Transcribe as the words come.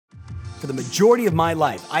For the majority of my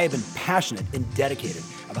life, I have been passionate and dedicated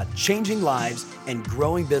about changing lives and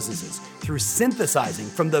growing businesses through synthesizing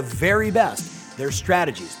from the very best their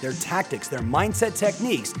strategies, their tactics, their mindset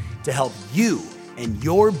techniques to help you and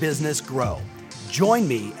your business grow. Join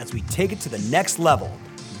me as we take it to the next level.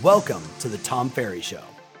 Welcome to the Tom Ferry Show.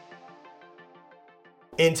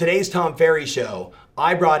 In today's Tom Ferry Show,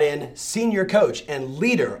 I brought in senior coach and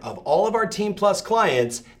leader of all of our Team Plus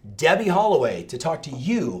clients, Debbie Holloway, to talk to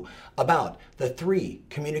you about the 3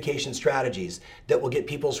 communication strategies that will get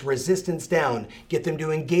people's resistance down, get them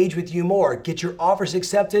to engage with you more, get your offers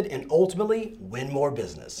accepted, and ultimately win more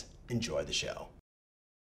business. Enjoy the show.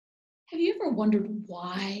 Have you ever wondered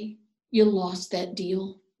why you lost that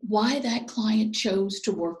deal? Why that client chose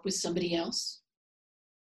to work with somebody else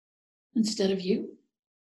instead of you?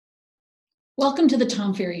 Welcome to the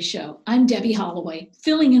Tom Ferry Show. I'm Debbie Holloway,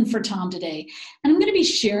 filling in for Tom today, and I'm going to be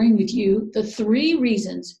sharing with you the 3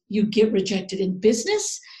 reasons you get rejected in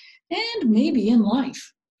business and maybe in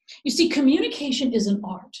life. You see, communication is an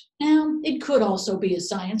art. Now, it could also be a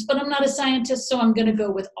science, but I'm not a scientist, so I'm going to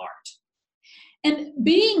go with art. And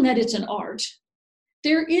being that it's an art,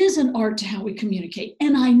 there is an art to how we communicate.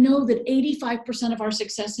 And I know that 85% of our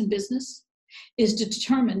success in business is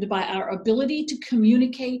determined by our ability to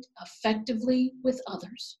communicate effectively with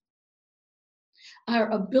others.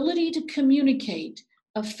 Our ability to communicate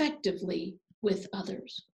effectively with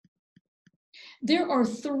others. There are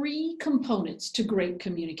 3 components to great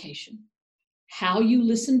communication: how you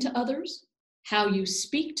listen to others, how you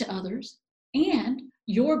speak to others, and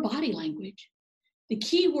your body language. The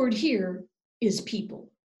key word here is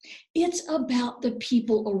people. It's about the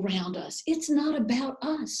people around us. It's not about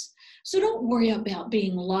us. So don't worry about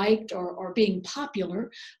being liked or being popular.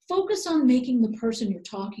 Focus on making the person you're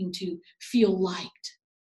talking to feel liked.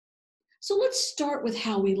 So let's start with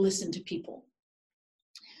how we listen to people.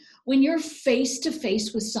 When you're face to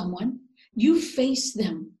face with someone, you face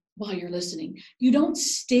them while you're listening. You don't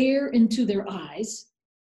stare into their eyes,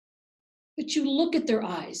 but you look at their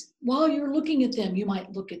eyes. While you're looking at them, you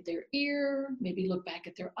might look at their ear, maybe look back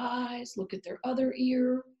at their eyes, look at their other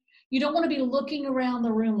ear. You don't want to be looking around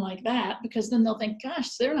the room like that, because then they'll think,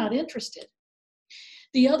 gosh, they're not interested.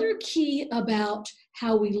 The other key about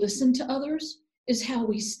how we listen to others is how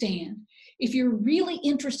we stand. If you're really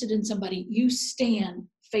interested in somebody, you stand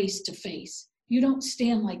face to face. You don't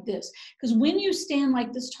stand like this. Because when you stand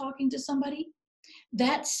like this talking to somebody,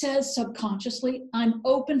 that says subconsciously, I'm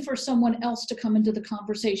open for someone else to come into the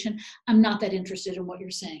conversation. I'm not that interested in what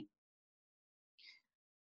you're saying.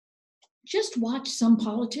 Just watch some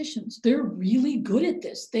politicians. They're really good at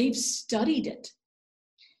this. They've studied it.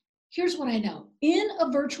 Here's what I know. In a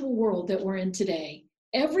virtual world that we're in today,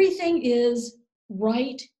 everything is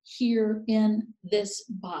right here in this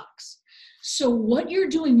box. So what you're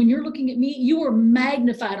doing when you're looking at me, you are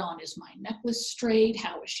magnified on. Is my necklace straight?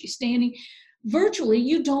 How is she standing? Virtually,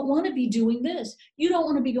 you don't want to be doing this. You don't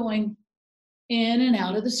want to be going in and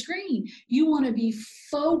out of the screen. You want to be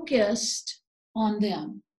focused on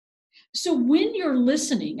them. So when you're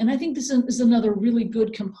listening, and I think this is another really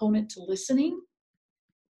good component to listening,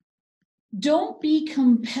 don't be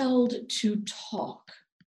compelled to talk.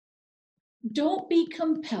 Don't be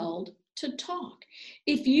compelled to talk.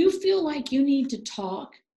 If you feel like you need to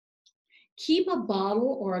talk, keep a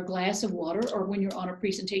bottle or a glass of water, or when you're on a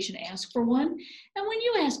presentation, ask for one. And when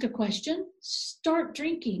you ask a question, start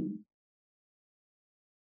drinking.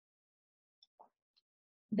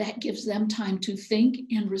 That gives them time to think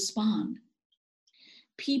and respond.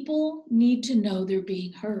 People need to know they're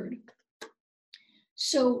being heard.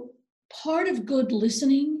 So part of good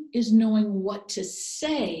listening is knowing what to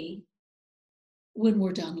say when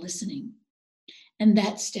we're done listening. And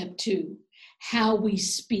that's step 2, how we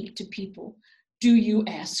speak to people. Do you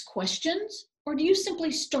ask questions, or do you simply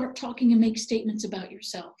start talking and make statements about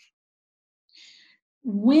yourself?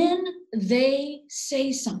 When they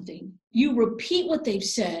say something, you repeat what they've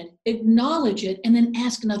said, acknowledge it, and then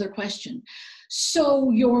ask another question. So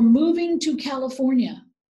you're moving to California.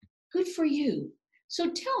 Good for you. So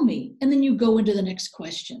tell me, and then you go into the next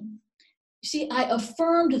question. You see, I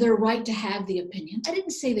affirmed their right to have the opinion. I didn't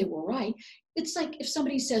say they were right. It's like if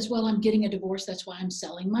somebody says, well, I'm getting a divorce, that's why I'm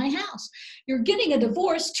selling my house. You're getting a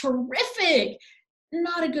divorce, terrific.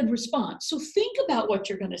 Not a good response. So think about what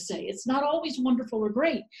you're going to say. It's not always wonderful or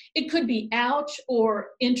great. It could be ouch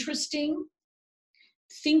or interesting.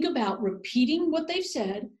 Think about repeating what they've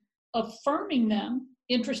said, affirming them,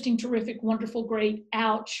 interesting, terrific, wonderful, great,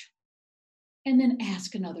 ouch, and then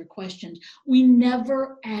ask another question. We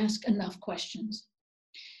never ask enough questions.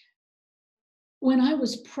 When I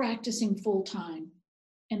was practicing full-time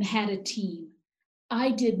and had a team, I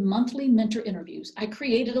did monthly mentor interviews. I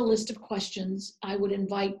created a list of questions. I would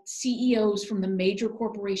invite CEOs from the major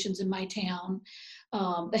corporations in my town,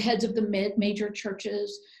 the heads of the major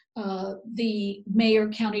churches, the mayor,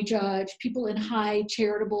 county judge, people in high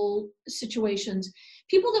charitable situations,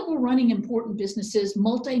 people that were running important businesses,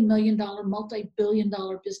 multi-million dollar, multi-billion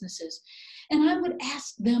dollar businesses. And I would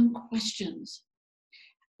ask them questions.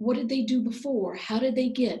 What did they do before? How did they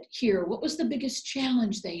get here? What was the biggest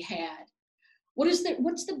challenge they had? What's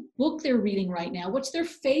the book they're reading right now? What's their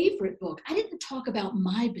favorite book? I didn't talk about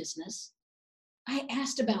my business. I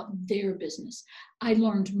asked about their business. I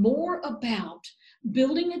learned more about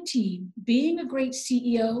building a team, being a great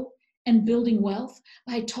CEO, and building wealth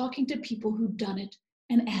by talking to people who've done it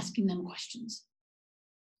and asking them questions.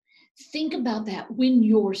 Think about that when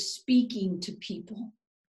you're speaking to people.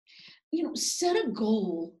 Set a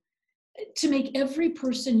goal to make every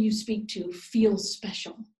person you speak to feel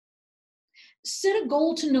special. Set a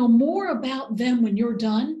goal to know more about them when you're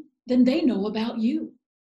done than they know about you.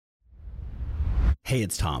 Hey,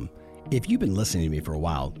 it's Tom. If you've been listening to me for a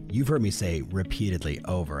while, you've heard me say repeatedly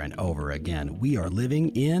over and over again, we are living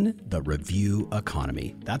in the review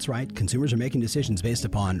economy. That's right. Consumers are making decisions based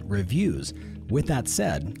upon reviews. With that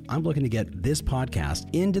said, I'm looking to get this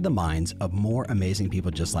podcast into the minds of more amazing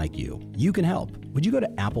people just like you. You can help. Would you go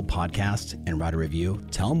to Apple Podcasts and write a review?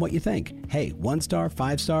 Tell them what you think. Hey, 1 star,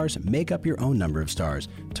 5 stars, make up your own number of stars.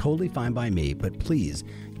 Totally fine by me, but please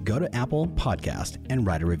go to Apple Podcast and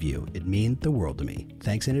write a review. It means the world to me.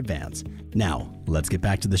 Thanks in advance. Now, let's get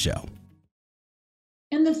back to the show.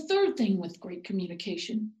 And the third thing with great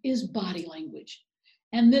communication is body language.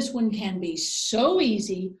 And this one can be so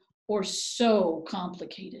easy or so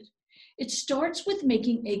complicated. It starts with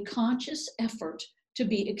making a conscious effort to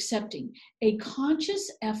be accepting. A conscious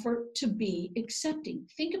effort to be accepting.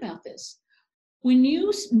 Think about this. When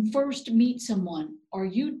you first meet someone, are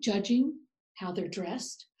you judging how they're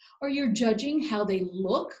dressed? Are you judging how they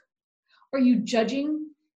look? Are you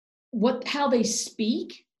judging how they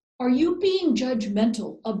speak? Are you being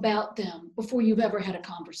judgmental about them before you've ever had a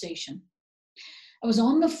conversation? I was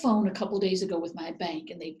on the phone a couple days ago with my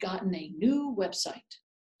bank, and they'd gotten a new website,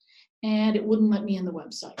 and it wouldn't let me in the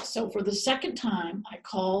website. So for the second time, I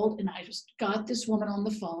called, and I just got this woman on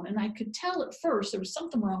the phone, and I could tell at first there was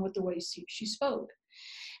something wrong with the way she spoke.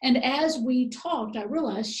 And as we talked, I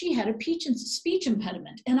realized she had a speech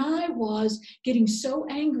impediment. And I was getting so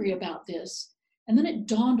angry about this. And then it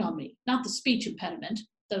dawned on me, not the speech impediment,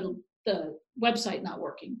 the website not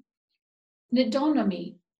working. And it dawned on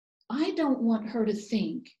me, I don't want her to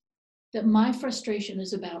think that my frustration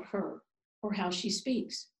is about her or how she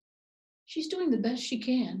speaks. She's doing the best she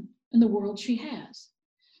can in the world she has.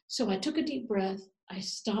 So I took a deep breath. I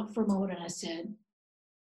stopped for a moment and I said,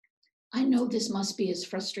 I know this must be as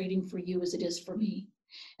frustrating for you as it is for me.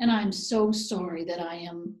 And I'm so sorry that I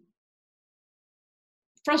am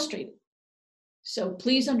frustrated. So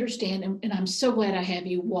please understand, and I'm so glad I have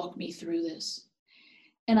you walk me through this.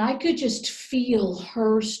 And I could just feel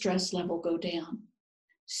her stress level go down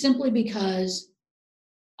simply because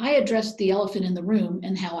I addressed the elephant in the room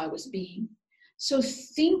and how I was being. So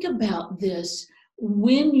think about this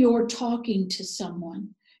when you're talking to someone.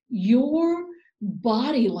 Your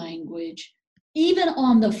body language, even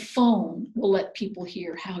on the phone, will let people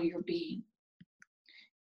hear how you're being.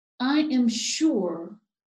 I am sure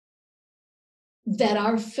that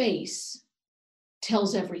our face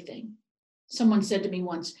tells everything. Someone said to me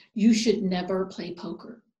once, you should never play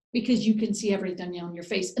poker because you can see everything on your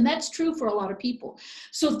face. And that's true for a lot of people.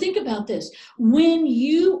 So think about this. When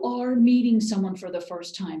you are meeting someone for the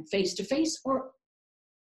first time, face to face or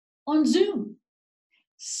on Zoom,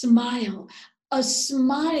 smile. A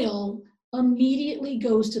smile immediately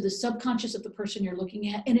goes to the subconscious of the person you're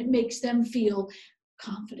looking at, and it makes them feel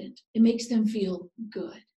confident. It makes them feel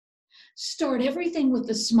good. Start everything with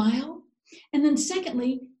a smile. And then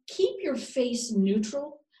secondly, keep your face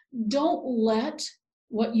neutral. Don't let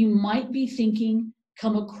what you might be thinking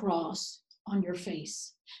come across on your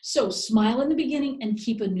face. So smile in the beginning and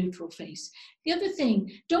keep a neutral face. The other thing,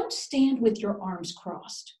 don't stand with your arms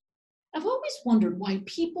crossed. I've always wondered why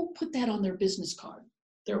people put that on their business card.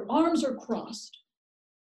 Their arms are crossed.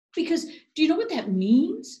 Because do you know what that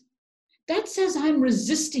means? That says I'm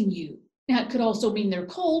resisting you. Now, it could also mean they're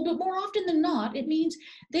cold, but more often than not, it means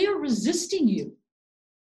they are resisting you.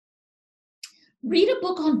 Read a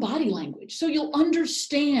book on body language so you'll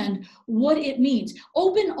understand what it means.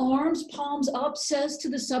 Open arms, palms up, says to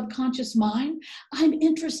the subconscious mind, I'm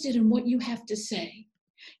interested in what you have to say.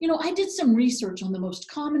 You know, I did some research on the most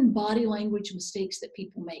common body language mistakes that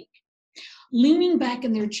people make. Leaning back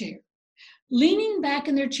in their chair, Leaning back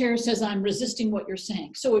in their chair says, I'm resisting what you're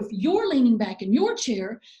saying. So if you're leaning back in your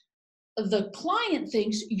chair, the client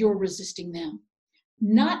thinks you're resisting them.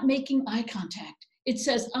 Not making eye contact. It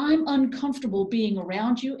says, I'm uncomfortable being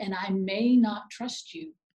around you and I may not trust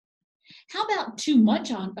you. How about too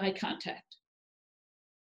much eye contact?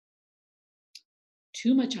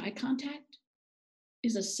 Too much eye contact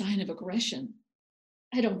is a sign of aggression.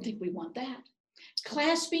 I don't think we want that.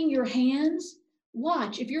 Clasping your hands.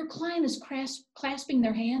 Watch, if your client is clasping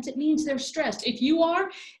their hands, it means they're stressed. If you are,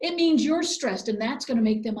 it means you're stressed, and that's going to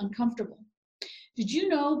make them uncomfortable. Did you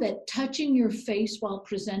know that touching your face while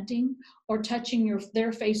presenting or touching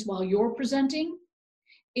their face while you're presenting,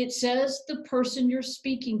 it says the person you're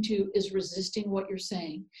speaking to is resisting what you're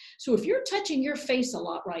saying. So if you're touching your face a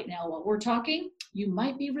lot right now while we're talking, you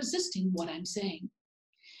might be resisting what I'm saying.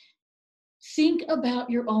 Think about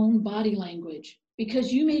your own body language,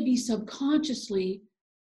 because you may be subconsciously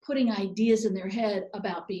putting ideas in their head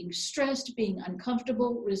about being stressed, being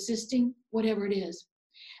uncomfortable, resisting, whatever it is.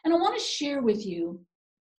 And I want to share with you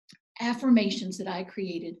affirmations that I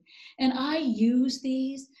created. And I use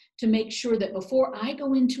these to make sure that before I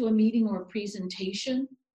go into a meeting or a presentation,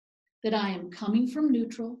 that I am coming from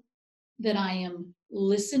neutral, that I am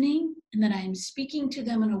listening, and that I am speaking to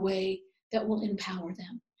them in a way that will empower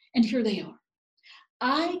them. And here they are.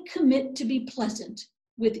 I commit to be pleasant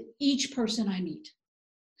with each person I meet.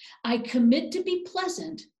 I commit to be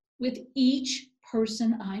pleasant with each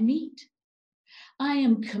person I meet. I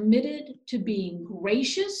am committed to being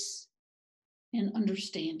gracious and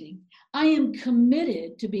understanding. I am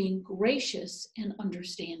committed to being gracious and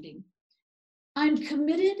understanding. I'm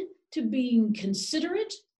committed to being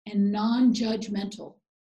considerate and non-judgmental.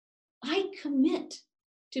 I commit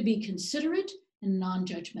to be considerate and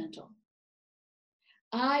non-judgmental.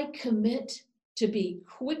 I commit to be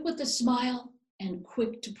quick with a smile and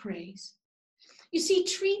quick to praise. You see,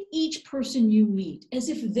 treat each person you meet as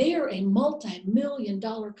if they're a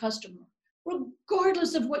multi-million-dollar customer,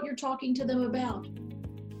 regardless of what you're talking to them about.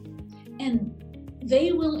 And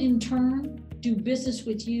they will in turn do business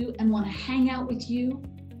with you and want to hang out with you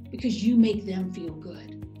because you make them feel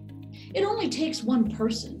good. It only takes one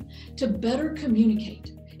person to better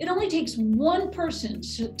communicate. It only takes one person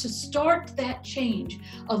to start that change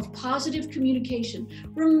of positive communication.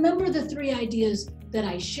 Remember the 3 ideas that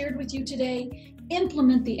I shared with you today.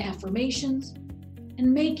 Implement the affirmations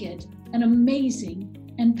and make it an amazing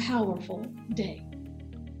and powerful day.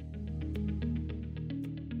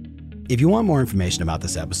 If you want more information about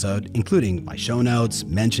this episode, including my show notes,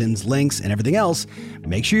 mentions, links, and everything else,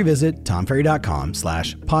 make sure you visit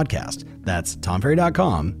tomferry.com/podcast. That's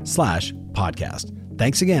tomferry.com/podcast.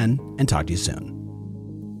 Thanks again, and talk to you soon.